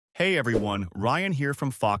Hey everyone, Ryan here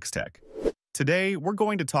from Foxtecc. Today, we're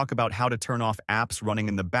going to talk about how to turn off apps running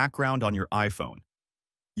in the background on your iPhone.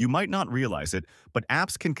 You might not realize it, but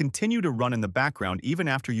apps can continue to run in the background even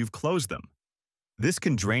after you've closed them. This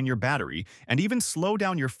can drain your battery and even slow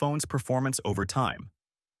down your phone's performance over time.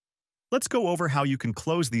 Let's go over how you can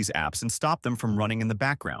close these apps and stop them from running in the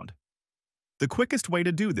background. The quickest way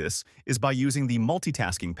to do this is by using the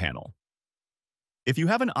multitasking panel. If you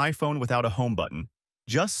have an iPhone without a home button,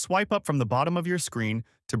 just swipe up from the bottom of your screen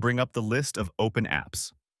to bring up the list of open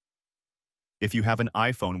apps. If you have an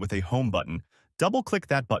iPhone with a home button, double-click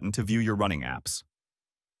that button to view your running apps.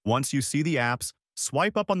 Once you see the apps,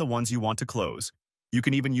 swipe up on the ones you want to close. You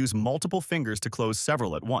can even use multiple fingers to close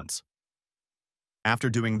several at once. After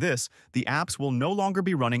doing this, the apps will no longer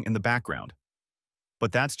be running in the background.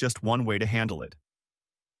 But that's just one way to handle it.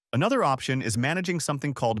 Another option is managing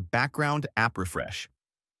something called background app refresh.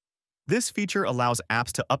 This feature allows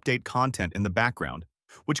apps to update content in the background,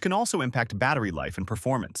 which can also impact battery life and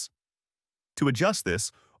performance. To adjust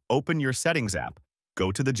this, open your Settings app,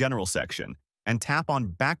 go to the General section, and tap on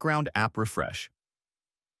Background App Refresh.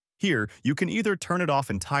 Here, you can either turn it off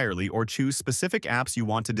entirely or choose specific apps you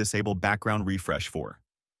want to disable background refresh for.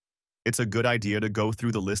 It's a good idea to go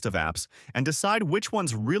through the list of apps and decide which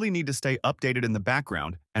ones really need to stay updated in the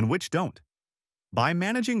background and which don't. By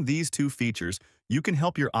managing these two features, you can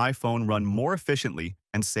help your iPhone run more efficiently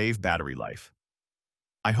and save battery life.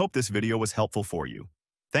 I hope this video was helpful for you.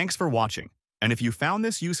 Thanks for watching, and if you found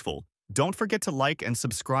this useful, don't forget to like and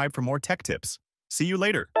subscribe for more tech tips. See you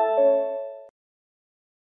later!